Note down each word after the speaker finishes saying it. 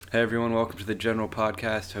Hey everyone, welcome to the General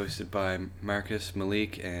Podcast hosted by Marcus,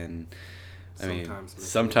 Malik, and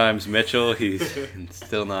sometimes Mitchell. He's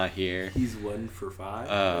still not here. He's 1 for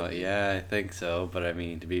 5. Yeah, I think so. But I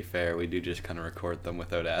mean, to be fair, we do just kind of record them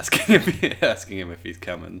without asking him if he's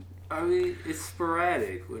coming. I mean, it's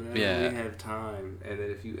sporadic whenever we have time, and then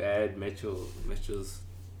if you add Mitchell's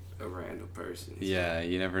a random person. So. Yeah,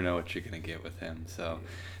 you never know what you're gonna get with him. So,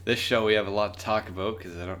 this show we have a lot to talk about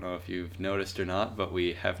because I don't know if you've noticed or not, but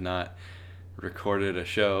we have not recorded a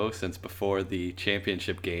show since before the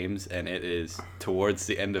championship games, and it is towards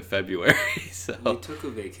the end of February. So we took a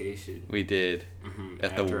vacation. We did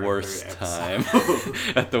at the worst time.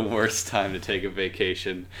 At the worst time to take a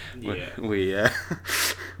vacation. Yeah.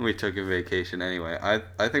 We took a vacation anyway.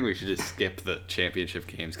 I think we should just skip the championship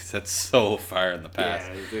games because that's so far in the past.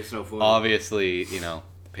 Yeah, there's no point. Obviously, the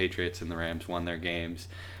Patriots and the Rams won their games.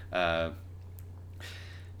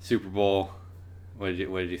 Super Bowl. What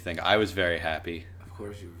did you think? I was very happy. Of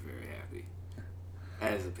course, you were very happy.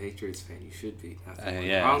 As a Patriots fan, you should be. Nothing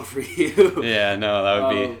yeah. wrong for you. Yeah, no, that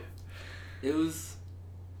would be. It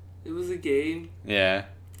was a game. Yeah.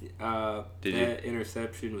 That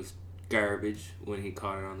interception was garbage when he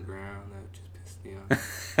caught it on the ground. That just pissed me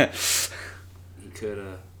off. He could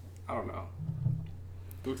have. I don't know.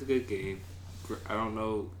 It was a good game. I don't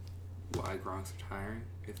know why Gronk's retiring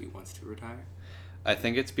if he wants to retire. I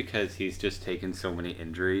think it's because he's just taken so many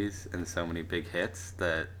injuries and so many big hits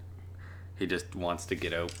that he just wants to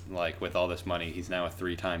get out. Like, with all this money, he's now a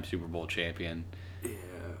 3-time Super Bowl champion.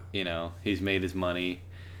 Yeah. He's made his money.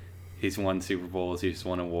 He's won Super Bowls. He's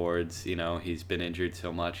won awards. He's been injured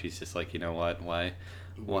so much. He's just like, you know what? Why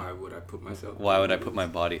would I put myself? Why would I put my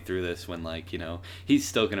body through this when, he's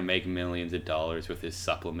still gonna make millions of dollars with his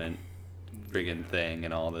supplement, friggin' thing,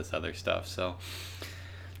 and all this other stuff. So.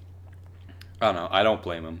 I don't know. I don't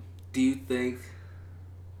blame him. Do you think,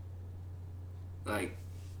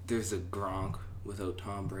 there's a Gronk without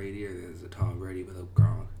Tom Brady, or there's a Tom Brady without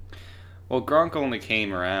Gronk? Well, Gronk only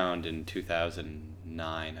came around in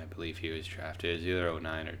 2009, I believe he was drafted. It was either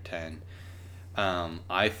 09 or 10.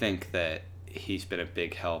 I think that he's been a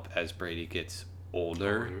big help as Brady gets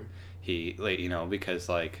older. He, because,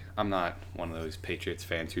 I'm not one of those Patriots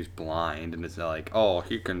fans who's blind and is like, oh,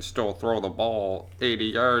 he can still throw the ball 80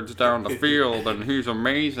 yards down the field and he's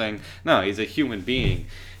amazing. No, he's a human being.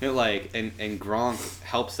 And Gronk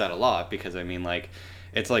helps that a lot because,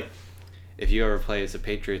 it's like, if you ever play as the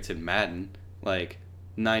Patriots in Madden,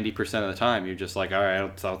 90% of the time you're just like, all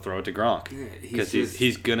right, I'll throw it to Gronk. Because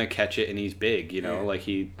he's going to catch it and he's big,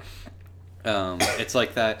 it's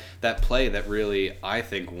like that play that really, I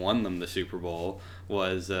think, won them the Super Bowl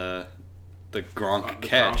was the Gronk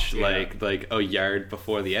catch, like a yard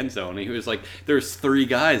before the end zone. He was like, there's 3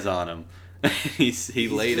 guys on him. he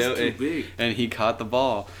laid out and he caught the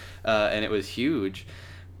ball, and it was huge.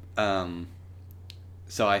 So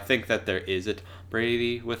I think that there is a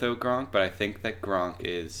Brady without Gronk, but I think that Gronk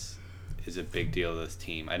is a big deal to this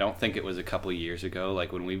team. I don't think it was a couple years ago.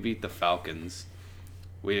 Like when we beat the Falcons,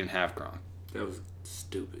 we didn't have Gronk. That was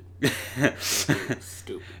stupid.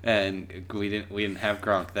 Stupid. And we didn't have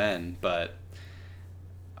Gronk then, but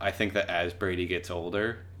I think that as Brady gets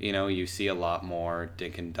older, you see a lot more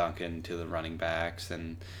dink and dunking to the running backs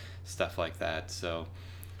and stuff like that. So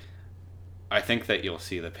I think that you'll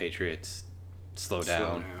see the Patriots slow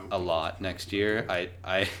down a lot next year.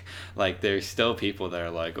 I there's still people that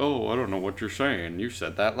are like, oh, I don't know what you're saying. You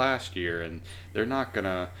said that last year, and they're not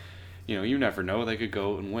gonna. You never know. They could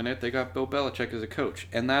go and win it. They got Bill Belichick as a coach.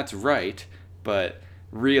 And that's right. But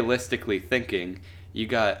realistically thinking, you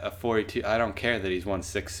got a 42... I don't care that he's won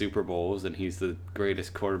 6 Super Bowls and he's the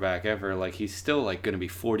greatest quarterback ever. He's still, going to be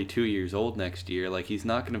 42 years old next year. He's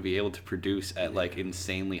not going to be able to produce at,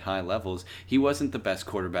 insanely high levels. He wasn't the best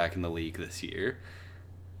quarterback in the league this year.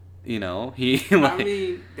 I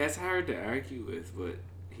mean, that's hard to argue with, but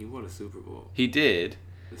he won a Super Bowl. He did.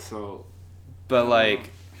 So... But,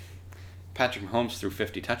 Patrick Mahomes threw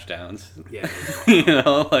 50 touchdowns. Yeah.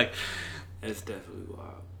 That's definitely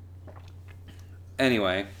wild.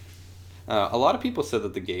 Anyway, a lot of people said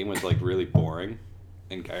that the game was really boring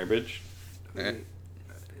and garbage. I mean,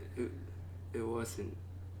 it wasn't.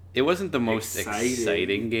 It wasn't the most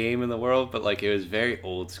exciting game in the world, but it was very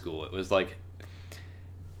old school. It was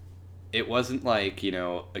it wasn't a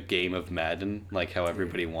game of Madden, how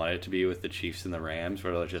everybody wanted it to be with the Chiefs and the Rams,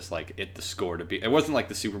 where they're just the score to be. It wasn't like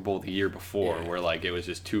the Super Bowl the year before, where it was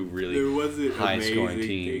just 2 really high-scoring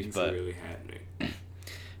teams. But really happening.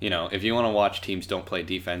 If you want to watch teams don't play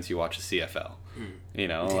defense, you watch the CFL.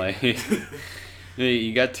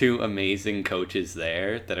 You got 2 amazing coaches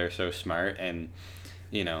there that are so smart, and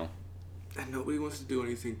And nobody wants to do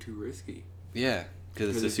anything too risky. Yeah, because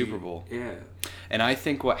it's the Super Bowl. Yeah. And I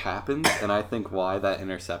think what happened, and I think why that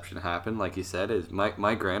interception happened, like you said, is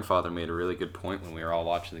my grandfather made a really good point when we were all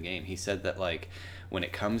watching the game. He said that, like, when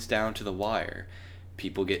it comes down to the wire,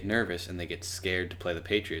 people get nervous and they get scared to play the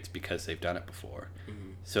Patriots because they've done it before.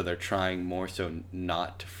 Mm-hmm. So they're trying more so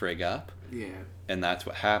not to frig up. Yeah. And that's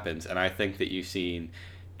what happens. And I think that you've seen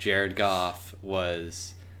Jared Goff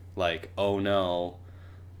was like, oh no,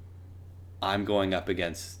 I'm going up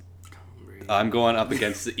against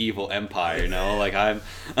the evil empire, you know? Like,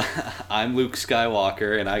 I'm Luke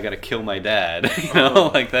Skywalker, and I gotta kill my dad, you know?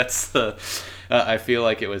 Like, that's the... I feel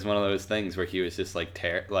like it was one of those things where he was just,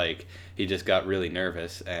 like, he just got really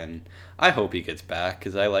nervous, and I hope he gets back,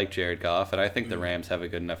 because I like Jared Goff, and I think the Rams have a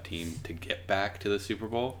good enough team to get back to the Super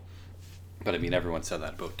Bowl. But, I mean, everyone said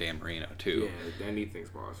that about Dan Marino, too. Yeah, anything's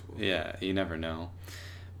possible. Yeah, you never know.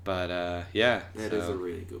 But, yeah. That is a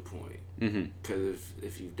really good point. Mm-hmm. Because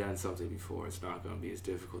if you've done something before, it's not going to be as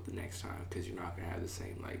difficult the next time because you're not going to have the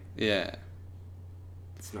same, like... Yeah.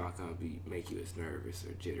 It's not going to make you as nervous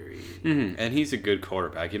or jittery. Mm-hmm. And he's a good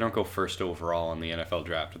quarterback. You don't go first overall in the NFL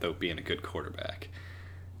draft without being a good quarterback.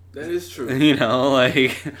 That is true. You know,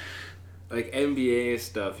 like... Like, NBA and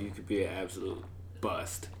stuff, you could be an absolute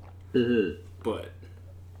bust. Mm-hmm. But...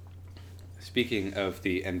 Speaking of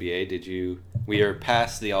the NBA, we are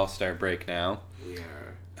past the All-Star break now. We are.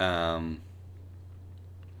 I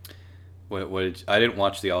didn't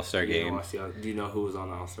watch the All-Star game. Do you know who was on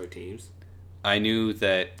the All-Star teams? I knew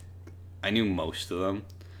most of them.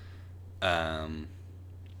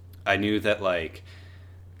 I knew that, like,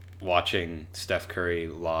 watching Steph Curry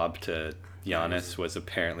lob to Giannis was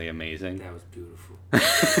apparently amazing. That was beautiful.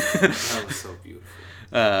 That was so beautiful.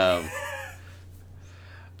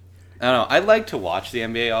 I don't know. I like to watch the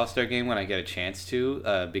NBA All-Star Game when I get a chance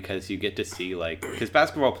to, because you get to see, like... Because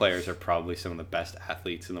basketball players are probably some of the best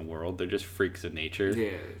athletes in the world. They're just freaks of nature.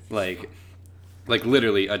 Yeah. Like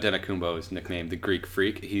literally, Antetokounmpo is nicknamed the Greek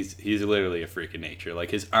Freak. He's literally a freak of nature. Like,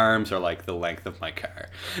 his arms are, like, the length of my car.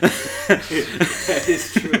 That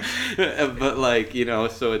is true. But, like, you know,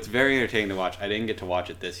 so it's very entertaining to watch. I didn't get to watch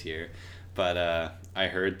it this year, but I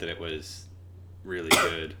heard that it was really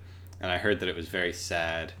good. And I heard that it was very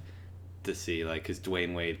sad to see, like, because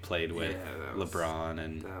Dwayne Wade played with LeBron,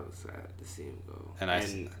 and that was sad to see him go.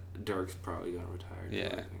 And Dirk's probably gonna retire too,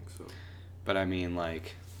 I think so. But I mean,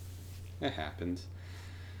 like, it happens.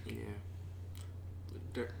 Yeah,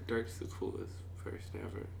 Dirk's the coolest person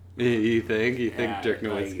ever. You think? Dirk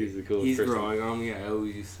Nowitzki's the coolest person? He's growing on me. I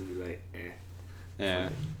always used to be like, eh. Yeah,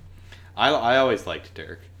 I always liked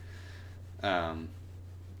Dirk. I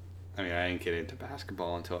mean, I didn't get into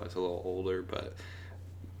basketball until I was a little older, but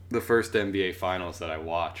the first NBA Finals that I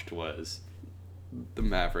watched was the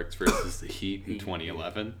Mavericks versus the Heat in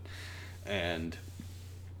 2011. And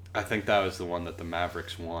I think that was the one that the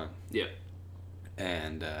Mavericks won. Yeah.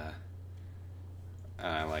 And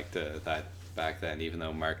I liked that back then, even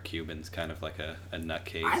though Mark Cuban's kind of like a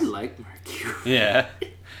nutcase. I like Mark Cuban. Yeah.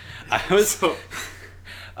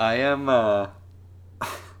 I am...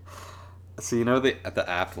 So you know the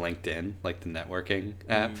app LinkedIn, like the networking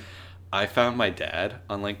app? I found my dad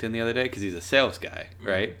on LinkedIn the other day because he's a sales guy,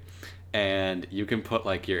 right? And you can put,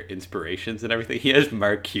 like, your inspirations and everything. He has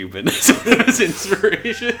Mark Cuban as one of his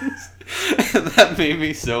inspirations. And that made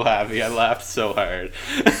me so happy. I laughed so hard.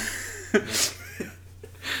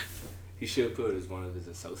 He should have put it as one of his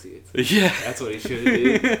associates. Yeah. That's what he should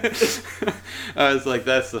have did. I was like,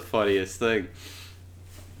 that's the funniest thing.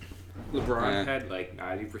 LeBron had, like,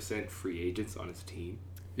 90% free agents on his team.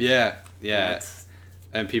 Yeah.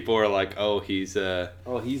 And people were like, oh, he's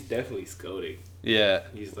definitely scouting. Yeah.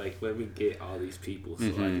 He's like, let me get all these people so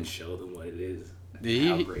I can show them what it is.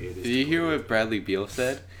 Did you hear what Bradley Beal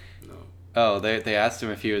said? No. Oh, they asked him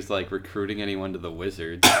if he was, like, recruiting anyone to the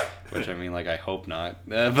Wizards, which, I mean, like, I hope not.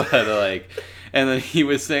 But, like, and then he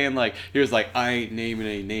was saying, like, he was like, I ain't naming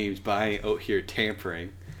any names, but I ain't out here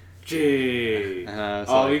tampering. Gee. He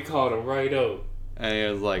called him right out. And he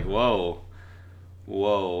was like, whoa.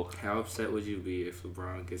 How upset would you be if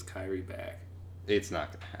LeBron gets Kyrie back? It's not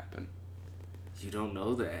going to happen. You don't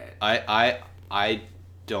know that. I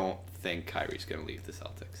don't think Kyrie's going to leave the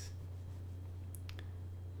Celtics.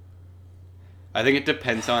 I think it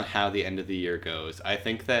depends on how the end of the year goes. I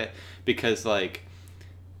think that because, like,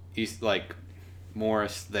 he's, like,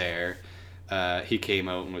 Morris there, he came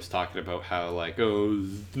out and was talking about how, like, oh,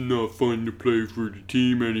 it's not fun to play for the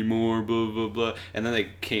team anymore, blah, blah, blah. And then they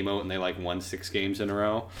came out and they, like, won 6 games in a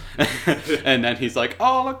row. And then he's like,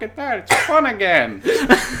 oh, look at that, it's fun again.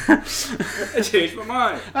 I changed my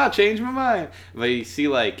mind. I'll change my mind. But you see,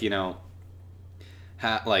 like, you know,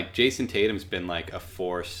 like Jason Tatum's been like a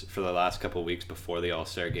force for the last couple of weeks before the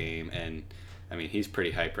All-Star game, and I mean he's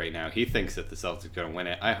pretty hyped right now. He thinks that the Celtics are going to win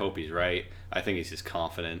it. I hope he's right. I think he's just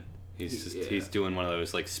confident. He's doing one of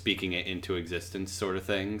those like speaking it into existence sort of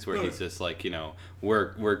things where he's just like,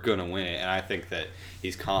 we're gonna win it, and I think that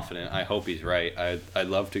he's confident. I hope he's right. I'd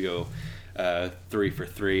love to go 3 for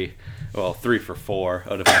 3, well 3 for 4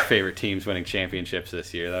 out of my favorite teams winning championships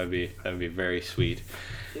this year. That would be very sweet.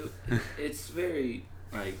 It's very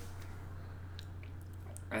like,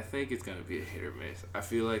 I think it's gonna be a hit or miss. I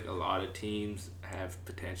feel like a lot of teams have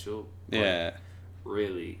potential. Yeah.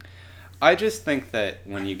 Really. I just think that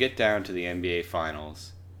when you get down to the NBA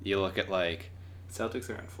Finals, you look at like...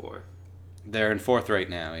 Celtics are in 4th. They're in 4th right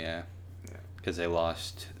now, yeah. Because they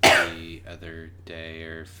lost the other day,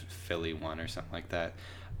 or Philly won or something like that.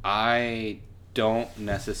 I don't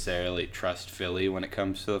necessarily trust Philly when it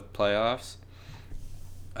comes to the playoffs.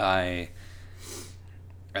 I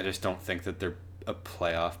just don't think that they're a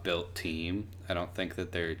playoff-built team. I don't think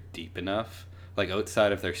that they're deep enough. Like,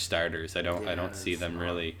 outside of their starters, I don't see them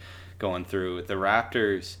really... going through. The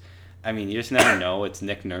Raptors, I mean, you just never know. It's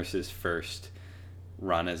Nick Nurse's first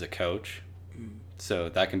run as a coach, so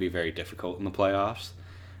that can be very difficult in the playoffs.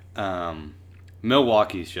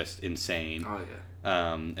 Milwaukee's just insane. Oh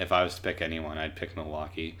yeah. If I was to pick anyone, I'd pick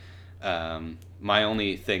Milwaukee. My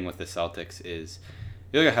only thing with the Celtics is,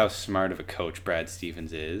 you look at how smart of a coach Brad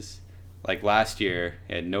Stevens is. Like last year,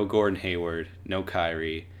 he had no Gordon Hayward, no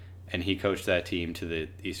Kyrie, and he coached that team to the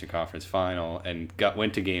Eastern Conference Final and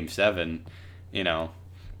went to Game 7,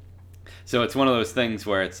 So it's one of those things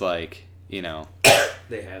where it's like,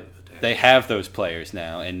 they have those players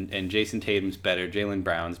now, and Jason Tatum's better, Jaylen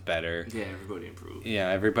Brown's better. Yeah, everybody improved. Yeah,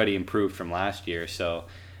 everybody improved from last year. So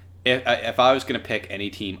if I was going to pick any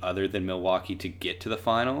team other than Milwaukee to get to the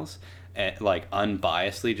finals, like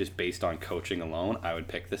unbiasedly, just based on coaching alone, I would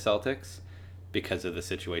pick the Celtics, because of the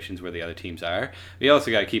situations where the other teams are. You also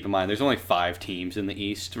got to keep in mind, there's only 5 teams in the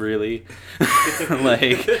East, really.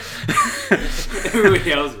 Like,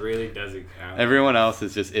 everybody else really doesn't count. Everyone else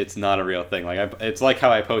is just, it's not a real thing. Like, it's like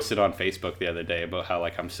how I posted on Facebook the other day about how,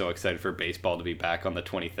 like, I'm so excited for baseball to be back on the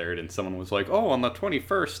 23rd, and someone was like, oh, on the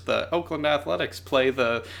 21st, the Oakland Athletics play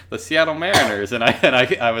the Seattle Mariners, and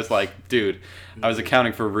I was like, dude, I was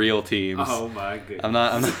accounting for real teams. Oh my goodness. I'm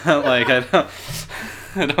not like,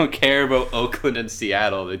 I don't care about Oakland and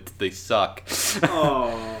Seattle. They suck.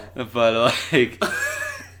 Oh. But like,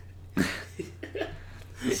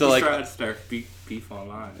 so like, trying to start beef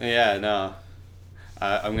online. Yeah, no.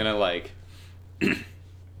 I'm gonna like,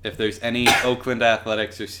 if there's any Oakland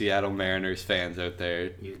Athletics or Seattle Mariners fans out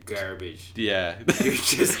there, you're garbage. Yeah. You're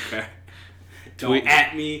just garbage. Don't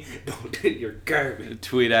at me. Don't. You're garbage.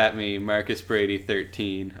 Tweet at me, Marcus Brady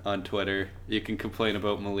 13 on Twitter. You can complain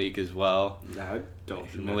about Malik as well. No,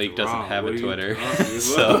 don't. Malik doesn't have a Twitter,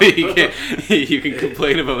 so you can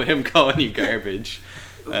complain about him calling you garbage.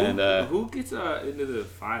 Who gets into the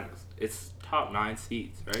finals? It's top 9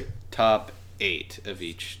 seeds, right? Top 8 of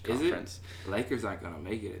each conference. Is it? Lakers aren't gonna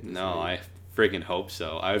make it. No, I friggin' hope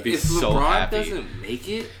so. I would be if so LeBron happy. If LeBron doesn't make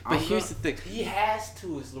it, but here's the thing: he has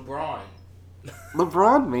to. It's LeBron.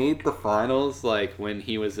 LeBron made the finals like when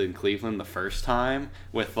he was in Cleveland the first time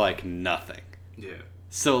with like nothing. Yeah.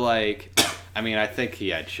 So like, I mean, I think he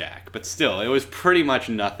had Shaq, but still, it was pretty much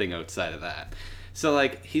nothing outside of that. So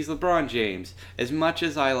like, he's LeBron James. As much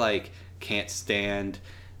as I like can't stand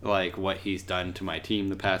like what he's done to my team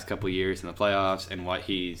the past couple years in the playoffs and what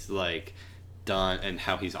he's like done and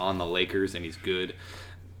how he's on the Lakers and he's good.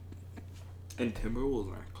 And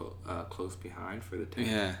Timberwolves aren't close behind for the team.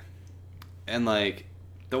 Yeah. And, like,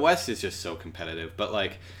 the West is just so competitive. But,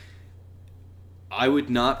 like, I would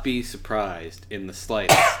not be surprised in the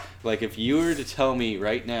slightest. Like, if you were to tell me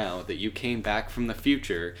right now that you came back from the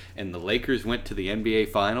future and the Lakers went to the NBA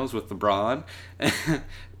Finals with LeBron,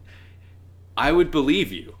 I would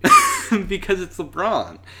believe you. Because it's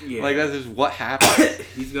LeBron. Yeah. Like, that's just what happens.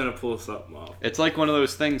 He's going to pull something off. It's like one of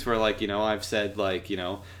those things where, like, I've said, like,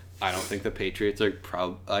 I don't think the Patriots are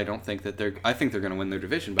I think they're going to win their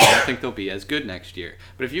division, but I don't think they'll be as good next year.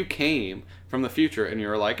 But if you came from the future and you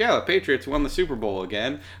were like, yeah, the Patriots won the Super Bowl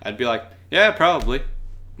again, I'd be like, yeah, probably.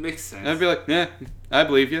 Makes sense. And I'd be like, yeah, I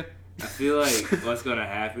believe you. I feel like what's going to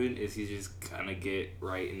happen is he's just going to get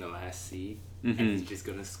right in the last seed, and he's just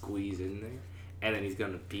going to squeeze in there, and then he's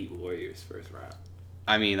going to beat Warriors first round.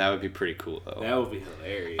 I mean, that would be pretty cool, though. That would be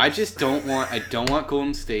hilarious. I just don't want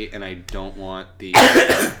Golden State, and I don't want the...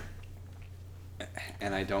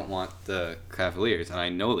 and I don't want the Cavaliers, and I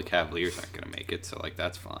know the Cavaliers aren't going to make it, so, like,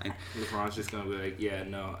 that's fine. LeBron's just going to be like, yeah,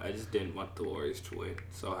 no, I just didn't want the Warriors to win,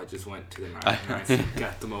 so I just went to the Niners and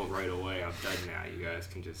got them out right away. I'm done now. You guys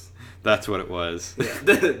can just... That's what it was.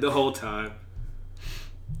 Yeah, the whole time.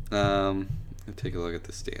 Let's take a look at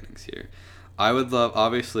the standings here. I would love...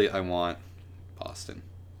 Obviously, I want Boston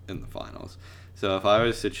in the finals. So if I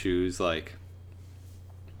was to choose, like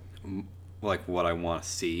what I want to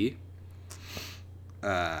see...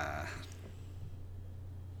 I'd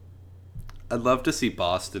love to see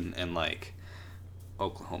Boston and like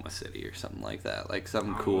Oklahoma City or something like that, like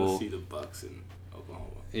something cool. I want to see the Bucks in Oklahoma.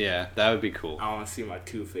 Yeah, that would be cool. I want to see my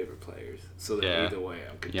two favorite players, so that either way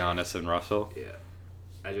I'm content. Giannis and Russell. Yeah,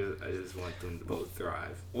 I just want them to both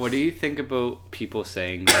thrive. What do you think about people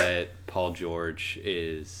saying that Paul George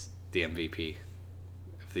is the MVP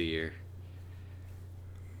of the year?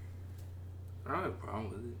 I don't have a problem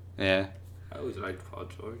with it. Yeah. I always liked Paul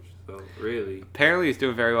George, so really. Apparently he's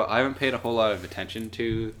doing very well. I haven't paid a whole lot of attention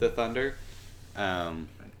to the Thunder. Players.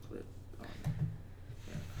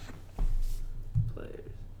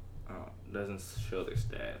 Oh, doesn't show their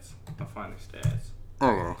stats. I'll find their stats.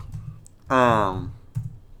 Okay.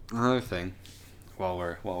 Another thing, while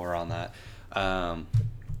we're on that,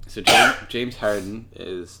 so James Harden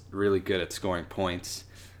is really good at scoring points,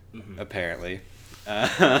 apparently,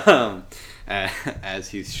 as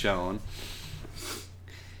he's shown.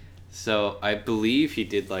 So I believe he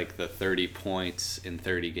did like the 30 points in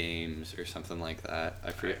 30 games or something like that. I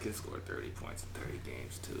forget. I can score 30 points in 30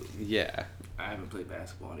 games too. Yeah. I haven't played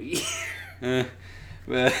basketball in a year.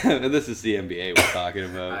 But this is the NBA we're talking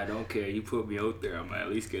about. I don't care. You put me out there, I'm gonna at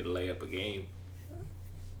least get a layup a game.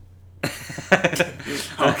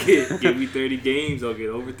 Give me 30 games, I'll get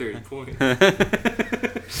over 30 points.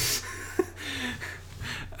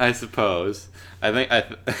 I suppose.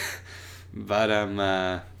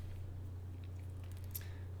 But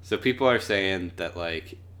so people are saying that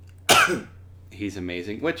like he's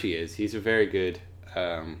amazing, which he is. He's a very good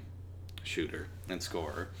shooter and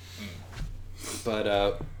scorer. But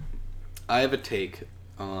I have a take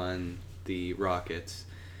on the Rockets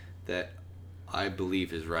that I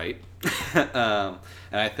believe is right. And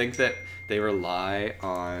I think that they rely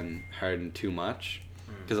on Harden too much.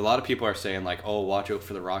 Because a lot of people are saying like, oh, watch out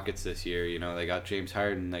for the Rockets this year. You know, they got James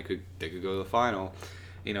Harden. They could go to the final.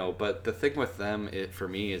 You know, but the thing with them, for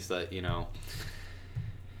me, is that, you know,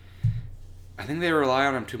 I think they rely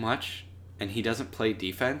on him too much, and he doesn't play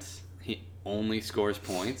defense. He only scores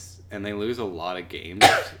points, and they lose a lot of games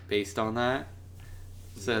based on that.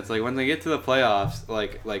 So it's like when they get to the playoffs,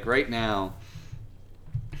 like right now,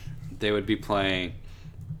 they would be playing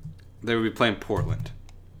Portland,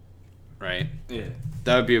 right? Yeah.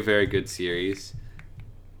 That would be a very good series.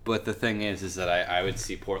 But the thing is that I would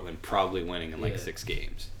see Portland probably winning in like 6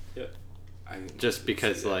 games. Yeah. Just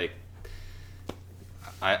because like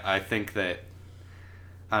I think that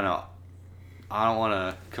I don't know. I don't want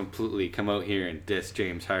to completely come out here and diss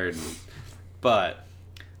James Harden, but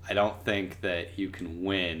I don't think that you can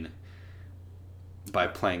win by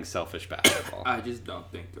playing selfish basketball. I just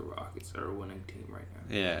don't think the Rockets are a winning team right now.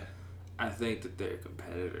 Yeah. I think that they're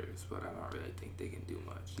competitors, but I don't really think they can do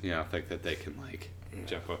much. You know, I think that they can like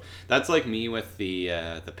jump over. That's like me with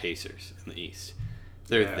the Pacers in the East.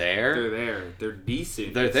 They're there. They're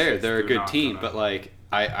decent. They're there. They're a good team, but like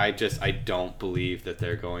I don't believe that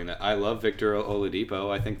they're going to. I love Victor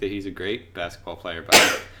Oladipo. I think that he's a great basketball player, but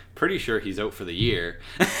I'm pretty sure he's out for the year.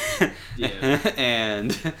 Yeah.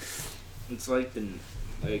 And it's like in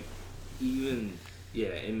the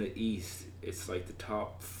East, it's like the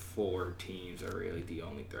top 4 teams are really the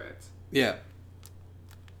only threats. Yeah.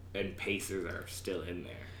 And Pacers are still in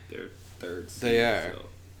there. They're third seed. They are. So,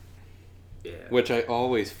 yeah. Which I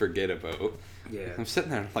always forget about. Yeah. I'm sitting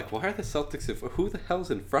there like, why are the Celtics who the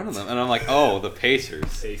hell's in front of them? And I'm like, oh, the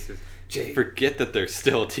Pacers. Forget that they're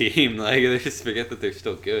still a team. Like, they just forget that they're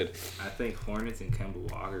still good. I think Hornets and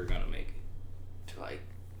Kemba Walker are going to make it to like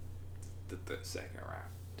the second round.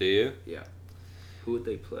 Do you? Yeah. Who would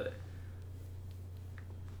they play?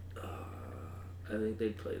 I think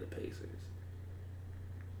they'd play the Pacers.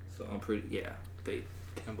 So I'm pretty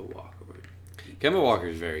Kemba Walker. Kemba Walker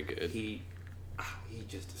is very good. He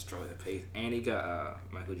just destroyed the Pacers, and he got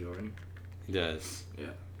Michael Jordan. He does.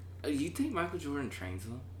 Yeah. You think Michael Jordan trains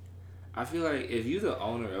them? I feel like if you're the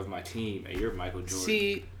owner of my team and you're Michael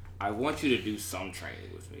Jordan, I want you to do some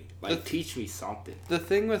training with me. Like, teach me something. The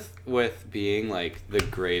thing with being like the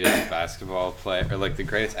greatest basketball player or like the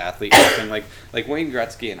greatest athlete, something like Wayne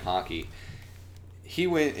Gretzky in hockey. He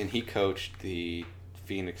went and he coached the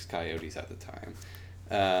Phoenix Coyotes at the time,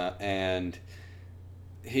 and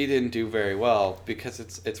he didn't do very well because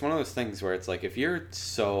it's one of those things where it's like if you're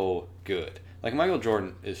so good, like Michael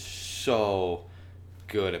Jordan is so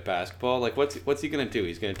good at basketball, like what's he gonna do?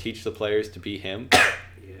 He's gonna teach the players to be him.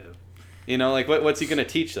 Yeah. You know, like what's he gonna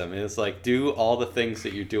teach them? It's like do all the things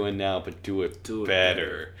that you're doing now, but do it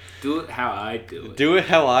better. Do it how I do it. Do it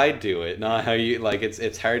how I do it, not how you like.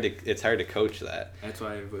 It's hard to coach that. That's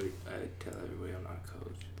why I tell everybody I'm not a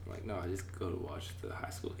coach. I'm like, no, I just go to watch the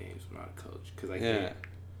high school games. I'm not a coach because I can't.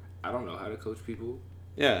 I don't know how to coach people.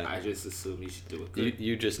 Yeah. I just assume you should do it good.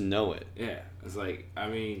 You just know it. Yeah. It's like, I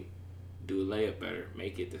mean, do a layup better.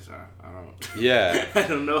 Make it this time. I don't. Yeah. I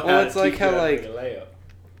don't know how. Well, it's to like teach how you how to like. make a layup.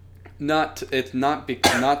 Not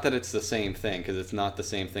that it's the same thing because it's not the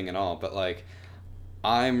same thing at all. But like,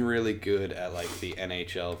 I'm really good at like the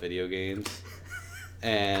NHL video games,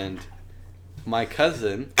 and my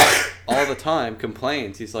cousin all the time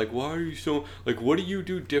complains. He's like, "Why are you so like? What do you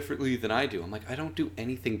do differently than I do?" I'm like, "I don't do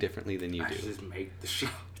anything differently than you do." I just make the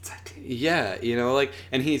shots. Yeah, you know, like,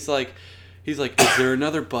 and he's like, is there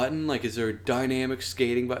another button? Like, is there a dynamic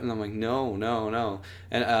skating button? I'm like, no.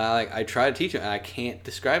 And like, I try to teach him, and I can't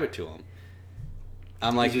describe it to him.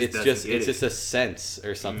 I'm like, it's just a sense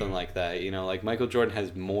or something like that. You know, like Michael Jordan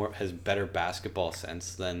has better basketball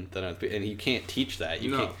sense than other people, and you can't teach that.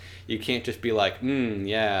 You can't just be like,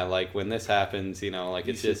 yeah, like when this happens, you know, like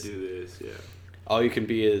it's just do this, yeah. All you can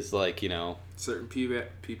be is like, you know, certain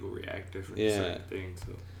people react differently to certain things.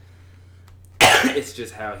 So it's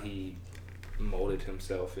just how he molded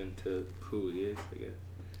himself into who he is, I guess.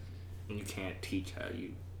 And you can't teach how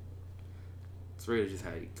you. It's really just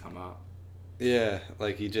how you come out. Yeah,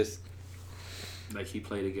 like he just. Like he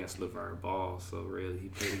played against LeVar Ball, so really he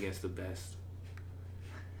played against the best.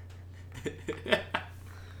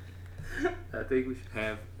 I think we should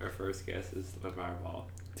have our first guest is LeVar Ball.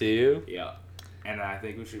 Do you? Yeah. And I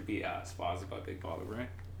think we should be sponsored by Big Baller Brand.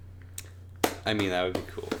 I mean, that would be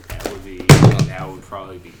cool. That would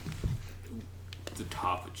probably be the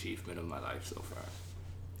top achievement of my life so far.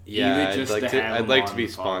 Yeah, I'd like to be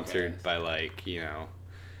sponsored by like, you know,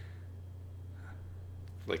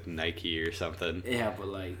 like Nike or something. Yeah, but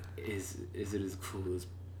like, is it as cool as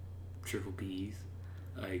Triple B's?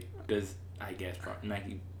 Like, I guess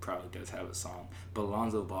Nike probably does have a song, but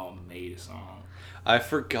Lonzo Ball made a song. I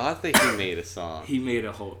forgot that he made a song. He made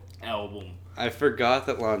a whole album. I forgot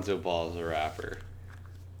that Lonzo Ball is a rapper.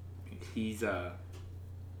 He's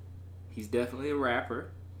definitely a rapper.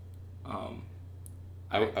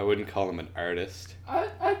 I wouldn't call him an artist.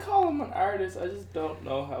 I call him an artist. I just don't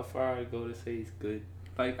know how far I go to say he's good.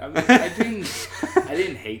 Like I mean, I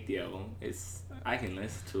didn't hate the album. I can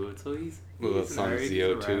listen to it. So he's the song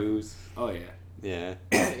ZO2s. Oh yeah. Yeah.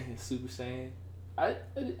 Super Saiyan. I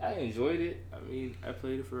enjoyed it. I mean, I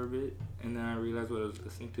played it for a bit, and then I realized what I was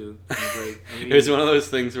listening to. It was one of those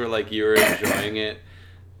things where like you were enjoying it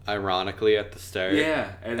ironically at the start.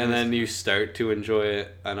 Yeah. And then you start to enjoy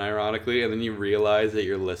it unironically, and then you realize that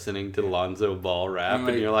you're listening to Lonzo Ball rap,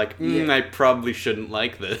 and you're like, I probably shouldn't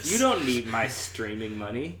like this. You don't need my streaming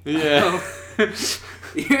money. Yeah.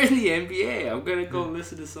 You're in the NBA. I'm going to go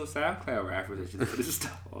listen to some SoundCloud rappers that just put this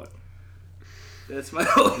stuff on. That's my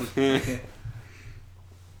whole thing.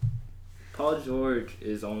 Paul George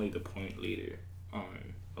is only the point leader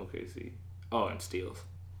on OKC. Oh, and steals.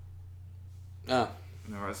 Oh.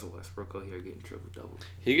 And Russell Westbrook out here getting triple-double.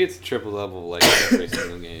 He gets triple-double like every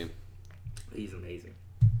single game. He's amazing.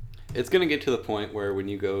 It's going to get to the point where when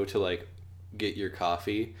you go to like get your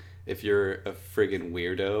coffee, if you're a friggin'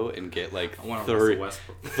 weirdo and get like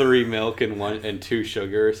 3 milk and 2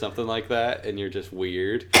 sugar or something like that, and you're just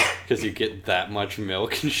weird because you get that much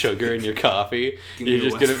milk and sugar in your coffee,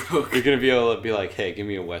 you're gonna be able to be like, hey, give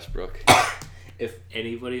me a Westbrook. If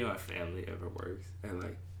anybody in my family ever works at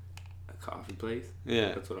like a coffee place,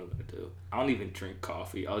 that's what I'm gonna do. I don't even drink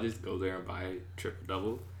coffee. I'll just go there and buy a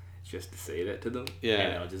triple-double just to say that to them. Yeah,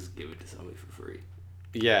 and I'll just give it to somebody for free.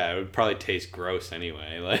 Yeah, it would probably taste gross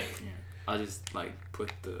anyway. Like, yeah. I'll just like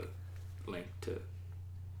put the link to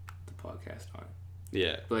the podcast on it.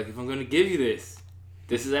 Yeah. But like, if I'm gonna give you this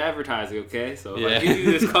is advertising, okay? So if I give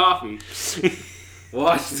you this coffee,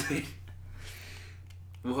 watch the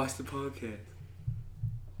podcast.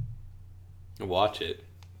 Watch it.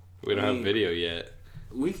 We don't have video yet.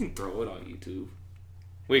 We can throw it on YouTube.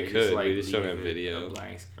 We could. We just don't have video. A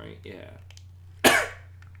blank screen. Yeah.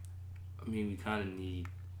 I mean, we kind of need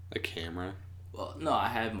a camera. Well, no, I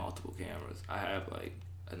have multiple cameras. I have like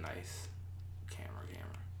a nice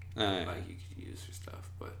camera. Like you could use for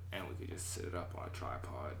stuff, and we could just set it up on a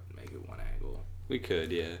tripod, make it one angle. We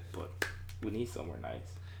could, yeah. But we need somewhere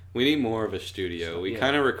nice. We need more of a studio. We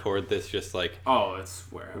kind of record this just like it's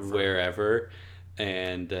wherever.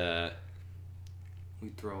 And we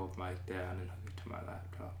throw a mic down and hook it to my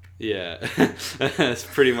laptop. Yeah, that's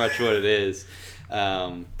pretty much what it is.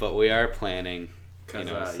 But we are planning.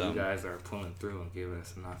 Because you guys are pulling through and giving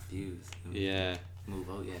us enough views. Yeah. Move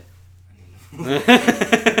out yet.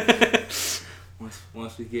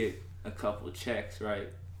 Once we get a couple checks, right,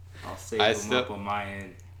 I'll save them up on my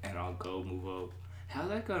end and I'll go move out. How's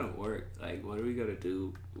that going to work? Like, what are we going to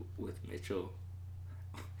do with Mitchell?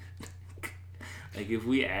 Like, if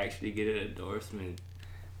we actually get an endorsement.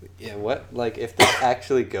 Yeah, what? Like, if this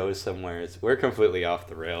actually goes somewhere, we're completely off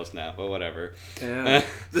the rails now, but whatever. Yeah.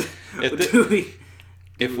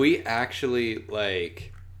 If we actually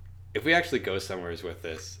go somewhere with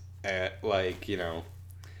this, like, you know,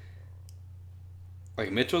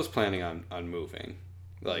 like Mitchell's planning on moving,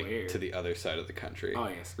 like, Where? to the other side of the country. Oh,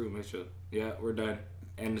 yeah, screw Mitchell. Yeah, we're done.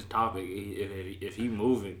 End the topic. If he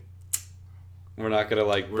moving. We're not gonna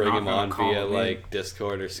like bring him on via like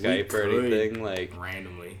Discord or Skype or anything, like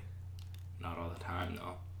randomly. Not all the time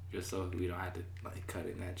though, just so we don't have to like cut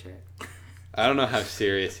in that check. I don't know how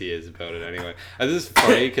serious he is about it anyway. This is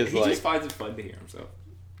funny because he just finds it fun to hear himself.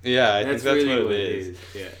 Yeah, I think that's really what it is.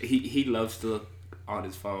 Yeah, he loves to look on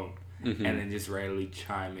his phone and then just randomly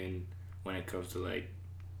chime in when it comes to like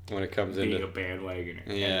when it comes being into a bandwagoner.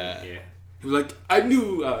 Yeah. He was like, I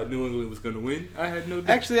knew New England was gonna win. I had no doubt.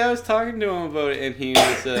 Actually, I was talking to him about it, and he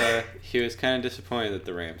was kind of disappointed that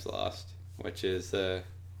the Rams lost, which is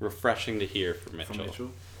refreshing to hear from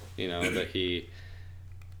Mitchell. You know that he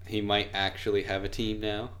might actually have a team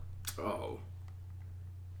now. Oh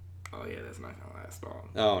yeah, that's not gonna last long.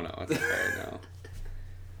 Oh no, it's fair no.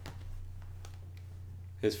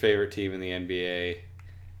 His favorite team in the NBA,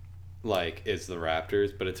 like, is the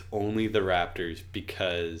Raptors, but it's only the Raptors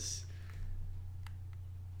because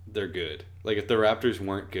they're good. Like, if the Raptors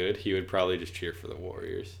weren't good, he would probably just cheer for the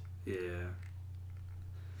Warriors. Yeah.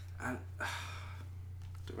 The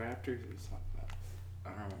Raptors are something else. I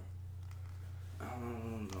don't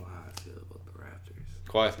know how I feel about the Raptors.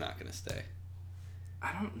 Kawhi's not going to stay.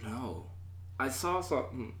 I don't know. I saw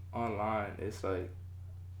something online. It's like,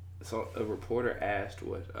 so a reporter asked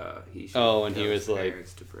what he should. Oh, and he was like,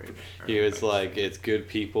 it's good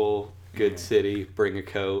people, good city, bring a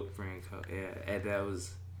coat. Bring a coat, yeah, and that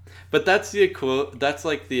was. But that's That's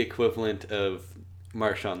like the equivalent of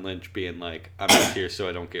Marshawn Lynch being like, I'm just here so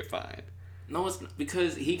I don't get fined. No, it's not,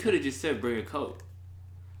 because he could have just said bring a coat,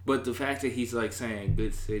 but the fact that he's like saying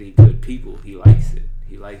good city, good people, he likes it.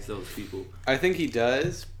 He likes those people. I think he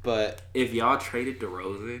does, but if y'all traded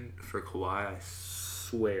DeRozan for Kawhi, I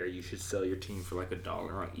swear you should sell your team for like $1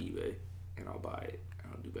 on eBay, and I'll buy it.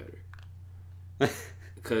 I'll do better.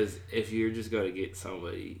 Because if you're just gonna get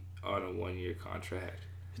somebody on a 1-year contract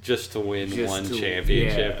just to win one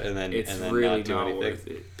championship and then really not do anything, worth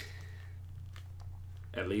it.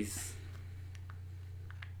 At least.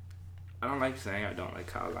 I don't like saying I don't like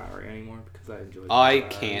Kyle Lowry anymore because I enjoy. I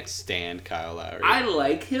can't stand Kyle Lowry. I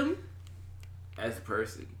like him as a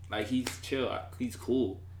person. Like, he's chill. He's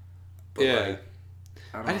cool. But yeah.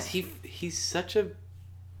 Like, he's such a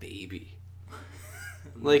baby.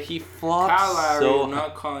 Like, he flops Kyle Lowry, so. I'm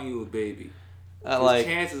not calling you a baby. Like,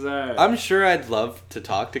 chances are. I'm sure I'd love to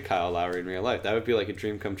talk to Kyle Lowry in real life. That would be like a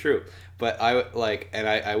dream come true. But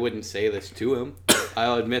I wouldn't say this to him.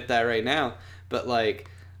 I'll admit that right now. But like,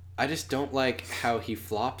 I just don't like how he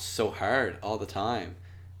flops so hard all the time.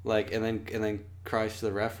 Like, and then cries to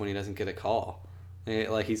the ref when he doesn't get a call.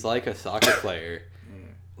 Like, he's like a soccer player.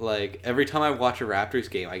 Like, every time I watch a Raptors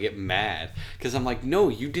game, I get mad. Because I'm like, no,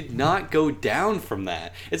 you did not go down from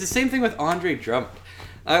that. It's the same thing with Andre Drummond.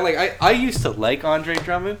 I used to like Andre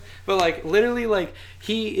Drummond, but, like, literally, like,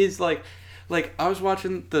 he is, like, I was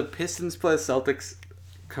watching the Pistons play the Celtics,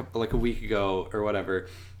 like, a week ago or whatever,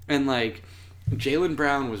 and, like, Jaylen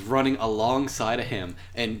Brown was running alongside of him,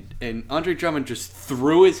 and Andre Drummond just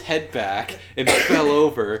threw his head back and fell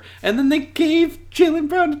over, and then they gave Jaylen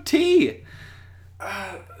Brown a tee.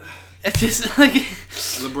 It's just like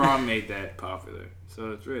LeBron made that popular,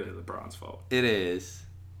 so it's really LeBron's fault. It is,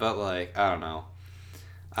 but like, I don't know,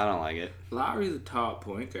 I don't like it. Lowry's a top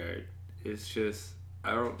point guard. It's just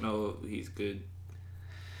I don't know if he's good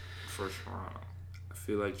for Toronto. I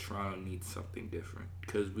feel like Toronto needs something different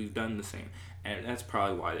because we've done the same, and that's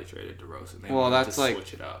probably why they traded DeRozan. They wanted to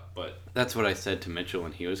switch it up, but that's what I said to Mitchell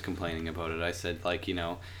when he was complaining about it. I said, like, you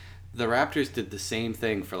know, the Raptors did the same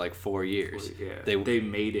thing for like 4 years. Yeah, they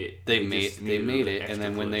made it. They made it, and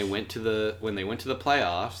then when they went to the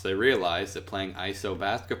playoffs, they realized that playing ISO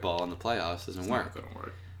basketball in the playoffs doesn't work. Not gonna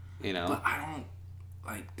work. You know, but I don't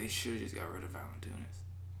like. They should have just got rid of Valanciunas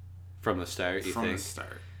from the start. The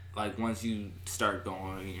start. like once you start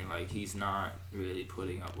going, you're like, he's not really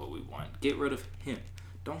putting up what we want. Get rid of him.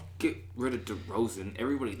 Don't get rid of DeRozan.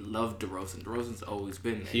 Everybody loved DeRozan. DeRozan's always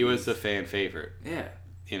been there. He was the fan favorite. Yeah.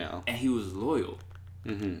 You know. And he was loyal.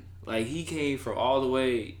 Mm-hmm. Like, he came from all the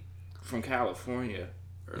way from California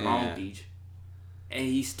or Long Beach, and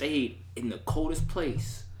he stayed in the coldest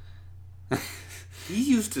place. He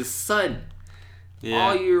used to sun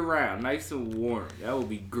all year round, nice and warm. That would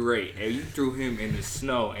be great. And you threw him in the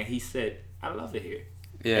snow, and he said, "I love it here."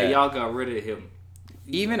 Yeah. And y'all got rid of him.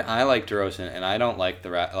 Even I like DeRozan, and I don't like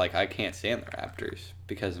I can't stand the Raptors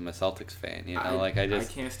because I'm a Celtics fan. You know, I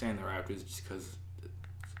can't stand the Raptors just because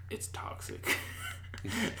it's toxic.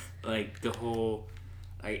 Like the whole,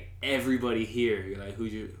 like everybody here, you're like,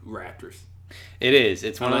 who's your Raptors? It is.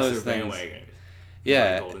 It's one Unless of those things. Bandwagoners.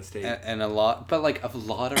 Yeah, like Golden State. And a lot of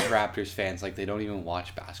Raptors fans, like, they don't even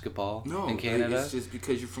watch basketball in Canada. It's just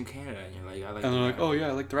because you're from Canada and you're like, I like. And they're like, oh yeah,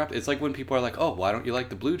 I like the Raptors. It's like when people are like, oh, why don't you like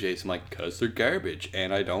the Blue Jays? I'm like, because they're garbage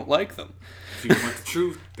and I don't like them. If you want the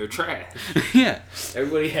truth, they're trash. Yeah.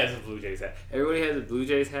 Everybody has a Blue Jays hat. Everybody has a Blue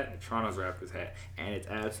Jays hat and a Toronto's Raptors hat, and it's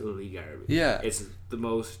absolutely garbage. Yeah. It's the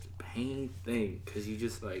most pain thing because you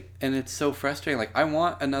just like. And it's so frustrating. Like, I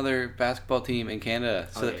want another basketball team in Canada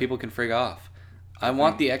so that people can frig off. I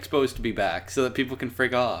want the Expos to be back so that people can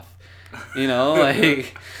frig off. You know,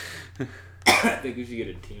 like. I think we should get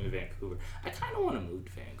a team in Vancouver. I kind of want to move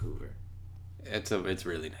to Vancouver. It's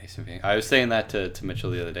really nice in Vancouver. I was saying that to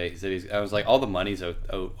Mitchell the other day. He said I was like, all the money's out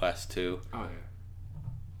west too. Oh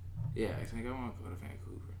yeah. Yeah, I think I want to go to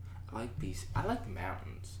Vancouver. I like BC. I like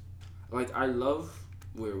mountains. Like, I love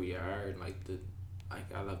where we are and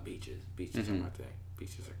I love beaches. Beaches are my thing.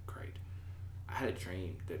 Beaches are great. I had a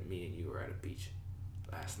dream that me and you were at a beach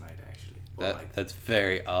last night, actually. Well, that's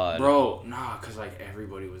very odd. Bro, nah, because, like,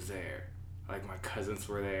 everybody was there. Like, my cousins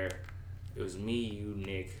were there. It was me, you,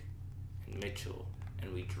 Nick, and Mitchell.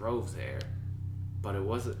 And we drove there. But it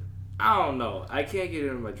wasn't... I don't know. I can't get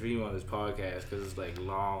into my dream on this podcast because it's, like,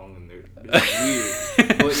 long and it's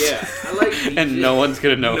weird. But, yeah, I like beaches. And no one's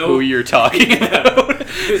going to know who you're talking about.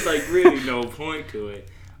 There's, like, really no point to it.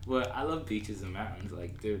 But I love beaches and mountains.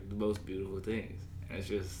 Like, they're the most beautiful things. And it's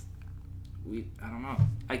just... I don't know.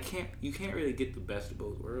 You can't really get the best of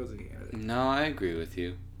both worlds in Canada. No, I agree with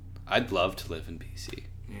you. I'd love to live in BC.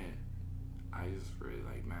 Yeah. I just really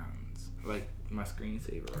like mountains. Like my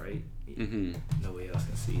screensaver, right? Mm-hmm. Nobody else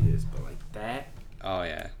can see this, but like that. Oh,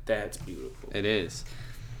 yeah. That's beautiful. It is.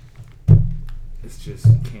 It's just,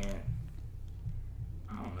 you can't.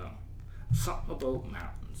 I don't know. Something about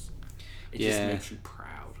mountains. It just makes you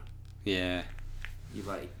proud. Yeah. You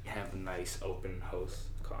like have a nice open house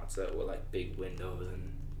concept with like big windows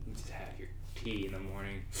and you just have your tea in the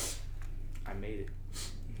morning. I made it.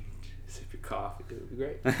 Sip your coffee. It would be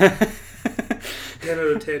great. 10 out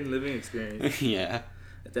of 10 living experience. Yeah.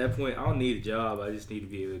 At that point, I don't need a job. I just need to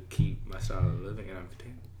be able to keep my style of living and I'm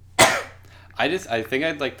content. I think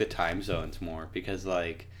I'd like the time zones more because,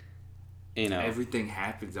 like, you know. Everything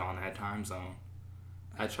happens on that time zone.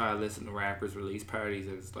 I try to listen to rappers' release parties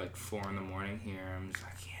and it's like 4 a.m. here. I'm just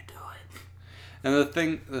like, I can't do it. And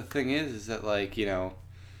the thing is that, like, you know,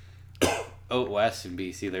 out west in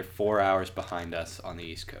BC, they're 4 hours behind us on the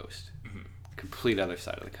East Coast. Mm-hmm. Complete other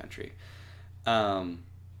side of the country.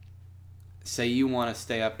 Say you want to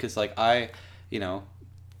stay up because, like, you know,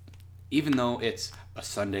 even though it's a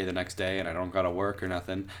Sunday the next day and I don't gotta work or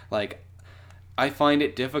nothing, like, I find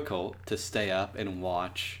it difficult to stay up and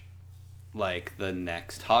watch, like, the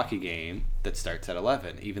next hockey game that starts at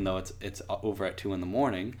 11, even though it's over at 2 in the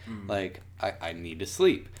morning. Mm-hmm. Like, I need to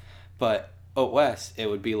sleep. But out west, it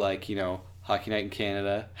would be like, you know, Hockey Night in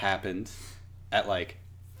Canada happens at like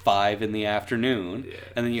 5 in the afternoon,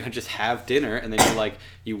 and then you just have dinner, and then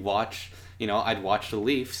you watch, you know, I'd watch the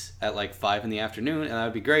Leafs at like 5 in the afternoon, and that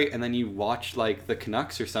would be great, and then you watch like the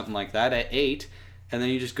Canucks or something like that at 8, and then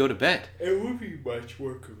you just go to bed. It would be much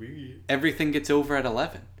more convenient. Everything gets over at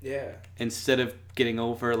 11. Yeah. Instead of getting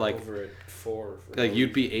over like... Over at 4. Like,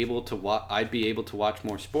 you'd be able to watch... I'd be able to watch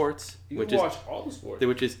more sports. You can watch all the sports.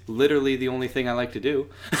 Which is literally the only thing I like to do.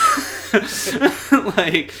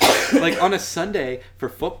 like on a Sunday for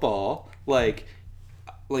football, like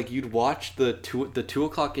you'd watch the 2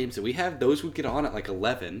 o'clock games that we have. Those would get on at like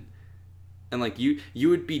 11. And like you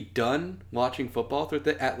would be done watching football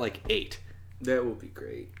at like 8. That would be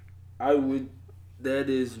great. I would. That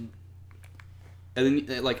is. And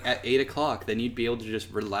then, like, at 8 o'clock, then you'd be able to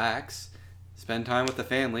just relax, spend time with the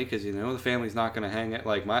family, because, you know, the family's not going to hang it.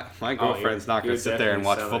 Like, my girlfriend's not going to sit there and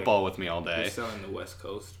watch football with me all day. You're selling the West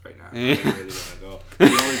Coast right now. Yeah. I really want to go. The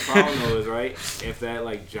only problem, though, is, right, if that,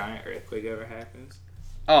 like, giant earthquake ever happens.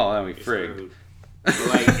 Oh, that'd be frig. But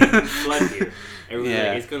like it can flood here. Everyone's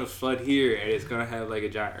like, it's gonna flood here, and it's gonna have like a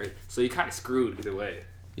giant earth. So you're kind of screwed either way.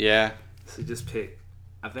 Yeah. So just pick.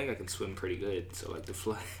 I think I can swim pretty good. So like the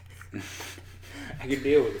flood, I can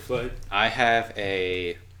deal with the flood. I have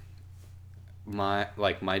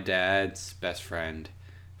my dad's best friend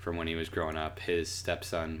from when he was growing up. His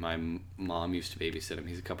stepson. My mom used to babysit him.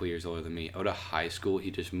 He's a couple years older than me. Out of high school,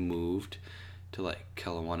 he just moved to like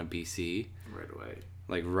Kelowna, BC. Right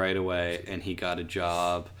away, and he got a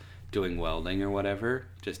job doing welding or whatever.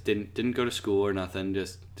 Just didn't go to school or nothing.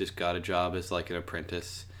 Just got a job as like an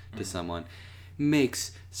apprentice to someone.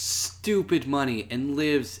 Makes stupid money and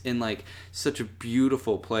lives in like such a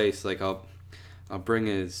beautiful place. Like I'll bring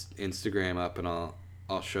his Instagram up and I'll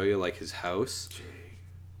show you like his house.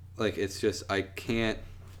 Like it's just I can't.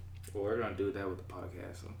 Well, we're gonna do that with the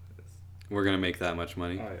podcast. So we're gonna make that much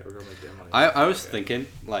money. Oh yeah, we're gonna make that money. I was thinking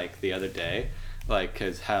like the other day. Like,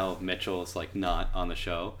 because how Mitchell's, like, not on the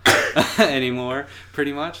show anymore,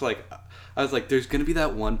 pretty much. Like, I was like, there's going to be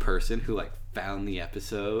that one person who, like, found the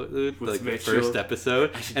episode, like, the first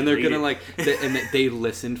episode. And they're going to, like, they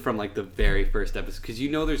listened from, like, the very first episode. Because you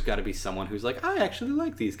know there's got to be someone who's like, I actually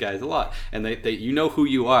like these guys a lot. And they you know who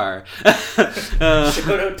you are. Shout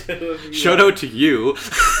out to you.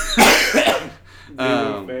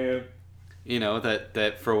 You know,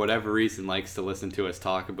 that for whatever reason likes to listen to us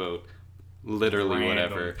talk about literally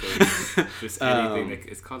whatever. Just anything.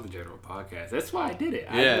 It's called the General Podcast. That's why I did it.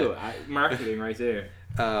 I knew. Marketing right there.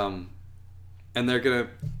 And they're gonna,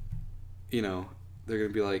 you know,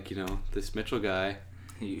 be like, you know, this Mitchell guy.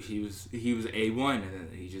 He was A1 and then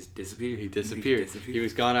he just disappeared. He disappeared. He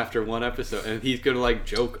was gone after one episode, and he's gonna like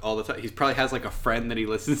joke all the time. He probably has like a friend that he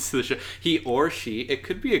listens to the show. He or she. It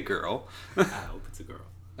could be a girl. I hope it's a girl.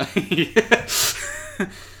 Yeah.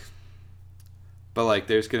 But, like,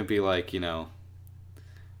 there's going to be, like, you know,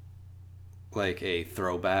 like a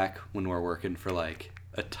throwback when we're working for, like,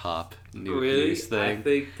 a top news thing. I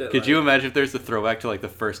think that, Could you imagine if there's a throwback to, like, the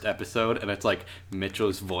first episode and it's, like,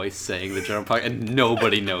 Mitchell's voice saying the General Podcast and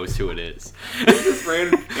nobody knows who it is? It's this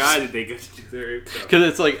random guy that they get to do their intro. Because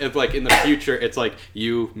it's, like, in the future, it's, like,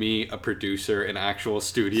 you, me, a producer, an actual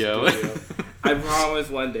studio. I promise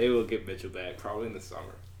one day we'll get Mitchell back, probably in the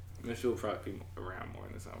summer. Mitchell will probably be around more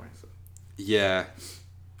in the summer, so. Yeah.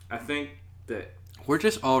 I think that... We're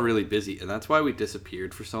just all really busy, and that's why we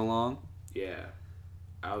disappeared for so long. Yeah.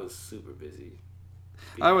 I was super busy.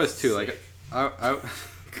 I was too. Sick. Like,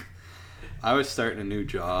 I was starting a new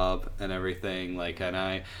job and everything, like, and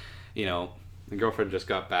I, you know, the girlfriend just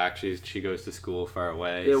got back. She goes to school far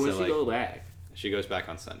away. Yeah, when she go back? She goes back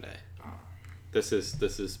on Sunday. Oh. This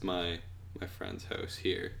is my friend's house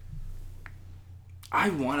here. I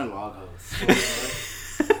want a log house.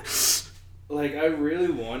 Like, I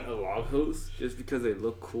really want a log house just because they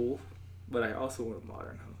look cool, but I also want a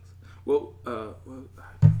modern house. Well, I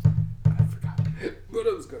forgot what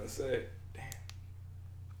I was gonna say. Damn.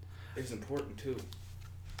 It's important too.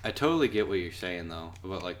 I totally get what you're saying though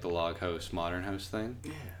about like the log house, modern house thing.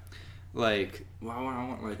 Yeah. Like, well, I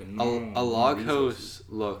want like a log house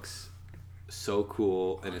looks so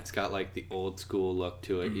cool, and it's got like the old school look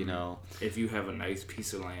to it, you know. If you have a nice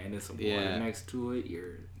piece of land and some water next to it,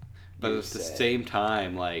 But at the same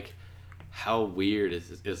time, like, how weird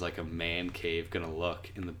is like a man cave gonna look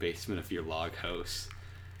in the basement of your log house?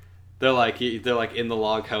 They're like in the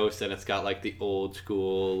log house, and it's got like the old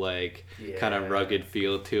school like kind of rugged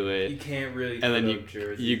feel to it. You can't really. And then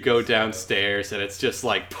you go downstairs, and it's just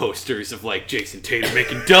like posters of like Jason Tatum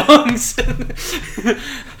making dunks.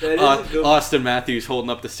 Austin Matthews holding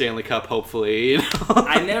up the Stanley Cup, hopefully. You know?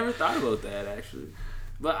 I never thought about that actually,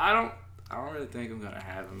 but I don't really think I'm gonna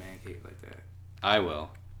have a man cave like that. I will.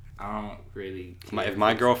 I don't really. If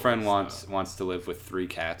my girlfriend wants to live with 3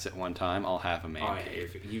 cats at one time, I'll have a man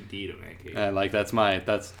cave. Yeah, you need a man cave. Like that's my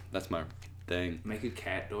thing. Make a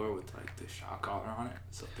cat door with like the shock collar on it,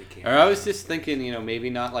 so they can't. Or I was just thinking, you know,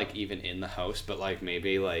 maybe not like even in the house, but like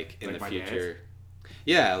maybe like in the future. Dad's?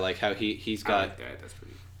 Yeah, like how he's got. I like that. That's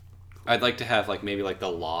pretty. Cool. I'd like to have like maybe like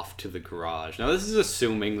the loft to the garage. Now this is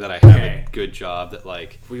assuming that I have a good job that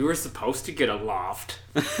like. We were supposed to get a loft.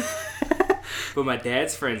 But my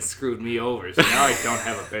dad's friend screwed me over, so now I don't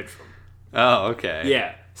have a bedroom. Oh, okay.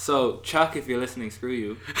 Yeah. So, Chuck, if you're listening, screw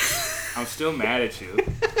you. I'm still mad at you.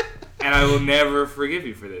 And I will never forgive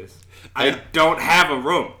you for this. I don't have a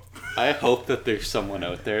room. I hope that there's someone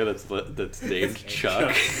out there that's named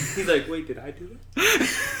Chuck. He's like, wait, did I do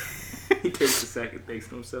that? He takes a second, thinks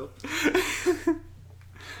to himself.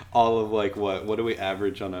 All of, like, what do we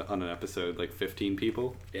average on an episode? Like 15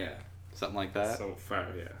 people? Yeah. something like that. So far,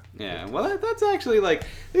 yeah. Yeah, well, that's actually, like,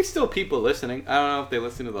 there's still people listening. I don't know if they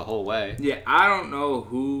listen to the whole way. Yeah, I don't know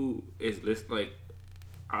who is listening.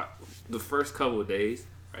 Like, the first couple of days,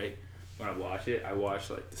 right, when I watch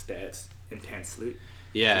like the stats intensely.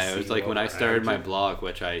 Yeah, it was like when I started my blog,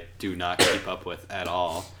 which I do not keep up with at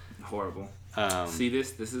all. Horrible. See,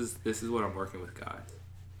 this is what I'm working with, guys.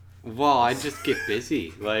 Well, I just get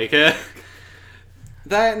busy. Like, that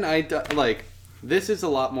and like, this is a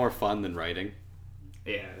lot more fun than writing.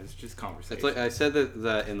 Yeah, it's just conversation. It's like I said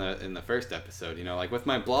that in the first episode, you know, like with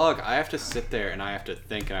my blog, I have to sit there and I have to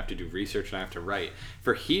think and I have to do research and I have to write.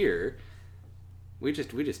 For here, we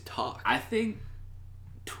just talk. I think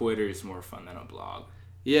Twitter is more fun than a blog.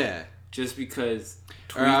 Yeah. Just because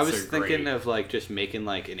tweets I was thinking of like just making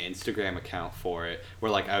like an Instagram account for it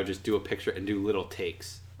where like I would just do a picture and do little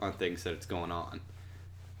takes on things that's going on.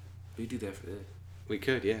 We do that for this. We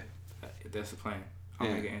could, yeah. That's the plan. I'll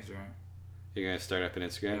make an Instagram. You're gonna start up an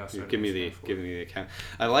Instagram? Yeah, give me the account.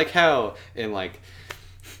 I like how in like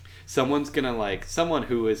someone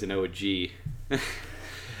who is an OG.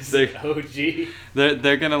 OG.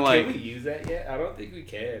 They're gonna like. Can we use that yet? I don't think we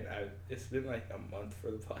can. It's been like a month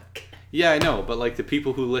for the podcast. Yeah, I know, but like the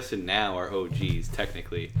people who listen now are OGs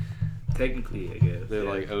technically. Technically, I guess. They're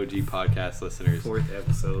like OG podcast listeners. 4th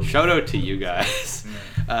episode. Shout out to you guys.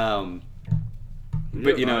 Yeah.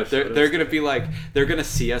 But you know they're gonna be like they're gonna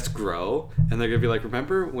see us grow and they're gonna be like,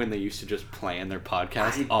 remember when they used to just plan their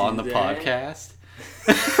podcast on the podcast?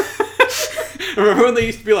 Remember when they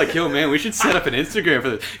used to be like, yo man, we should set up an Instagram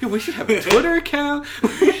for this. Yo, we should have a Twitter account.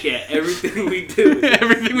 Yeah, everything we do.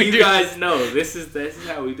 Everything we do. You guys know this is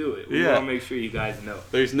how we do it. We want to make sure you guys know.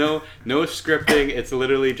 There's no scripting. It's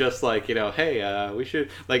literally just like, you know, hey, we should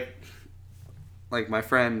like my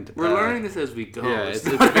friend. We're learning this as we go. Yeah, it's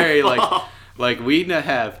very like we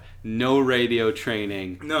have no radio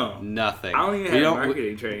training. No. Nothing. I don't even have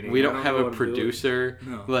marketing training. We don't have a producer.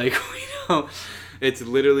 No. Like we don't. It's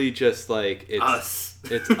literally just like it's us.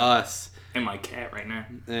 It's us. And my cat right now.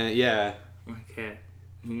 Yeah. My cat.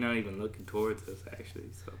 He's not even looking towards us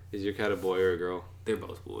actually. So. Is your cat a boy or a girl? They're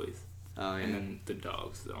both boys. Oh yeah. And then the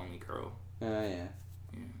dog's the only girl. Oh yeah.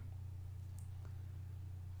 Yeah.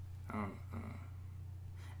 I don't know.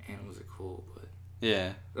 Animals are cool, but.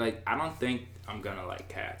 Yeah. Like, I don't think I'm gonna like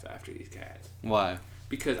cats after these cats. Why?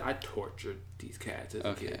 Because I tortured these cats as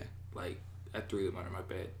a kid. Like, I threw them under my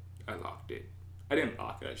bed. I locked it. I didn't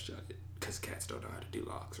lock it, I shut it. Because cats don't know how to do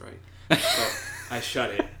locks, right? So, I shut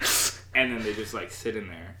it. And then they just, like, sit in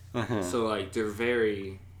there. Uh-huh. So, like, they're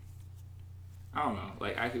very... I don't know.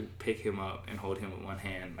 Like, I could pick him up and hold him with one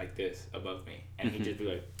hand like this above me. And he'd just be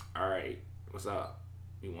like, alright, what's up?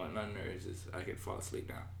 You want nothing or is this... I can fall asleep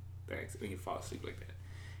now. Thanks. And he can fall asleep like that.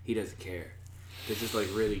 He doesn't care. They're just, like,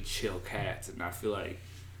 really chill cats. And I feel like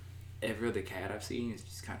every other cat I've seen is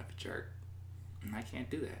just kind of a jerk. And I can't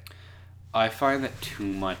do that. I find that too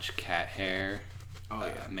much cat hair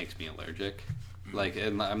makes me allergic. Like,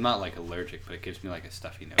 I'm not like allergic, but it gives me like a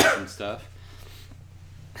stuffy nose and stuff.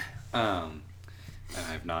 And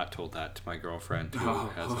I've not told that to my girlfriend who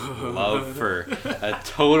has a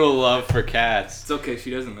total love for cats. It's okay, she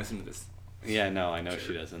doesn't listen to this. Yeah, no, I know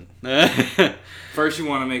she doesn't. First you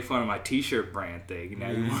want to make fun of my t-shirt brand thing,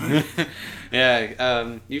 now you want to...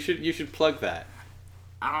 Yeah, you should plug that.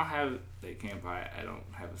 I don't have... They can't buy it. I don't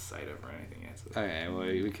have a site up or anything yet. So. Okay, well,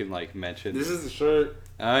 we can, like, mention... This is the shirt.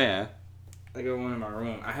 Oh, yeah. I got one in my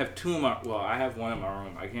room. I have two in my... Well, I have one in my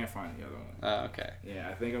room. I can't find the other one. Oh, okay. Yeah,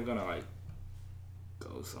 I think I'm gonna, like,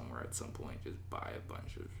 go somewhere at some point. Just buy a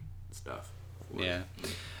bunch of stuff. Yeah.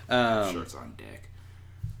 Shirts on deck.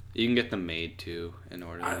 You can get them made, too, in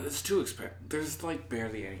order... It's too expensive. There's, like,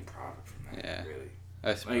 barely any product from that, really.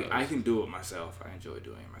 I suppose. Like, I can do it myself. I enjoy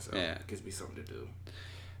doing it myself. Yeah. It gives me something to do.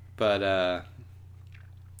 But,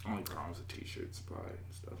 only problem is the t-shirt supply and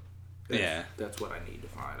stuff. That's what I need to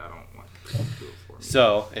find. I don't want people to do it for me.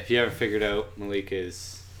 So, if you ever figured out, Malik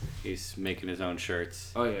he's making his own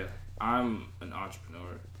shirts. Oh, yeah. I'm an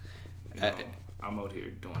entrepreneur. You know, I'm out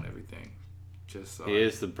here doing everything. Just so he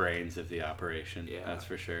is the brains of the operation. Yeah. That's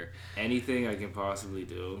for sure. Anything I can possibly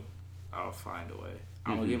do, I'll find a way.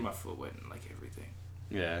 I'm going to get my foot wet in, like, everything.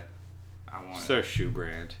 Yeah. I want start a shoe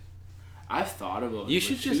brand. I've thought about it. You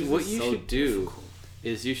should just... What you should do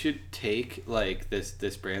is you should take, like,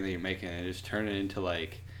 this brand that you're making and just turn it into,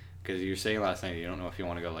 like... Because you were saying last night you don't know if you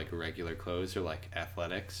want to go, like, regular clothes or, like,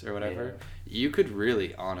 athletics or whatever. Yeah. You could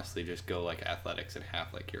really, honestly, just go, like, athletics and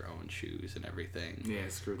have, like, your own shoes and everything. Yeah,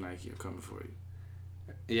 screw Nike. I'm coming for you.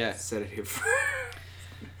 Yeah. Set it here first.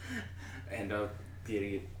 End up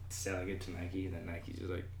selling it to Nike, and then Nike's just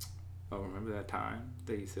like, oh, remember that time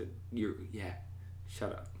that you said,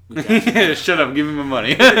 Shut up. Shut up. Give me my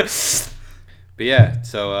money. But yeah,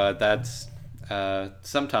 so that's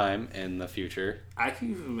sometime in the future. I can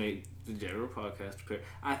even make the general podcast prepare.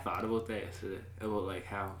 I thought about that yesterday. About like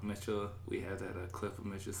how Mitchell, we had that clip of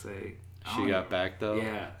Mitchell saying She got back though.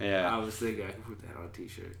 Yeah. I was thinking I could put that on a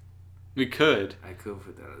t-shirt. We could. I could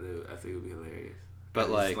put that on there. I think it would be hilarious. But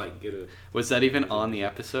like get a, was that even on the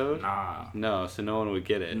episode? Nah. No, so no one would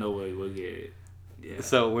get it. Nobody would get it. Yeah.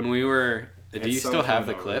 So when we were, do you still have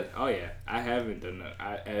the clip? Oh yeah, I haven't done that.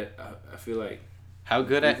 I feel like. How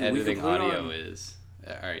good at editing audio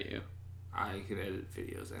are you? I can edit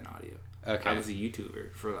videos and audio. Okay. I was a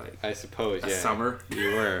YouTuber for like. I suppose. A summer.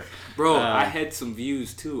 You were. Bro, I had some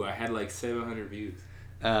views too. I had like 700 views.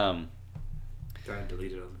 I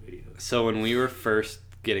deleted all the videos. So when we were first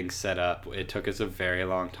getting set up, it took us a very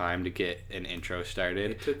long time to get an intro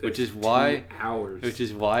started, which is why 2 hours. Which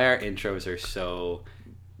is why our intros are so.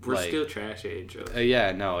 We're still trash at intros.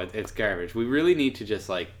 Yeah, no, it's garbage. We really need to just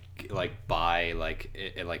like buy like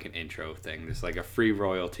an intro thing, just like a free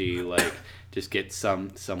royalty, like just get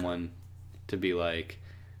someone to be like,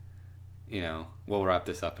 you know, we'll wrap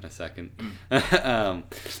this up in a second, because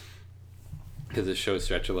the show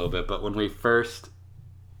stretch a little bit. But when we first,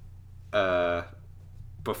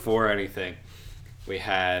 before anything, we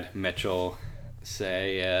had Mitchell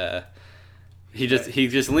say, he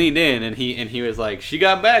just leaned in and he was like, she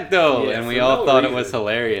got back though, and we all thought it was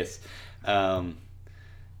hilarious.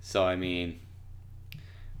 So I mean,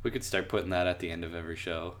 we could start putting that at the end of every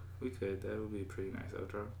show. We could. That would be a pretty nice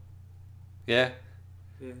outro. Yeah.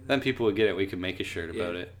 Yeah. Then people would get it. We could make a shirt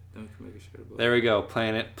about it. Then we can make a shirt about it. There we go.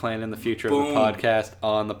 Plan in the future of the podcast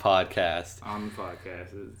on the podcast. On the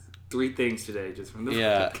podcast. It's 3 things today just from the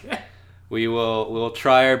podcast. We'll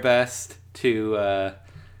try our best to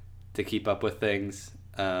keep up with things.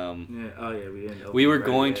 We were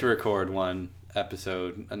going to record one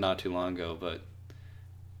episode not too long ago, but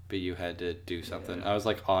you had to do something. Yeah. I was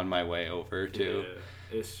like on my way over too.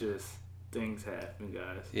 Yeah, it's just things happen,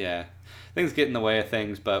 guys. Yeah, things get in the way of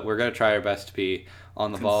things, but we're gonna try our best to be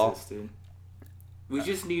on the ball. We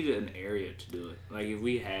just needed an area to do it. Like if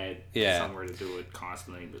we had somewhere to do it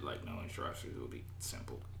constantly, but like no instructions, it would be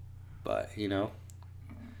simple. But you know,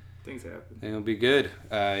 things happen. It'll be good.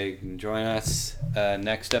 You can join us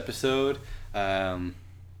next episode. We'll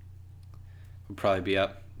probably be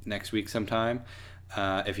up next week sometime.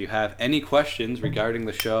 If you have any questions regarding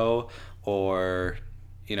the show or,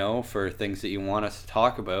 you know, for things that you want us to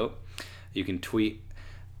talk about, you can tweet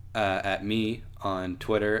at me on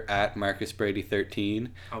Twitter at MarcusBrady13.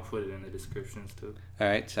 I'll put it in the descriptions too. All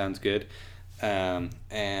right, sounds good. And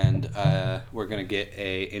we're going to get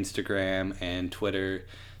a Instagram and Twitter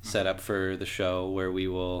set up for the show where we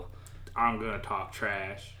will... I'm going to talk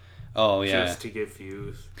trash. Oh, yeah. Just to get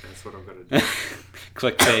views. That's what I'm going to do.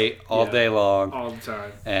 Clickbait all day long. All the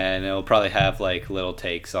time. And it'll probably have, like, little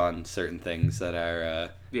takes on certain things that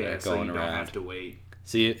are, that are going so you around. Don't have to wait.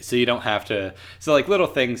 So you don't have to... So, like, little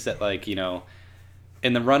things that, like, you know...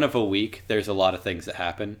 In the run of a week, there's a lot of things that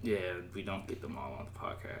happen. Yeah, we don't get them all on the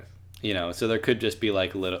podcast. You know, so there could just be,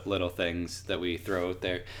 like, little things that we throw out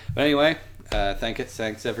there. But anyway,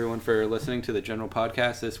 thanks, everyone, for listening to the General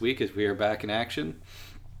Podcast this week as we are back in action.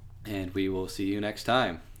 And we will see you next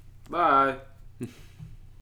time. Bye.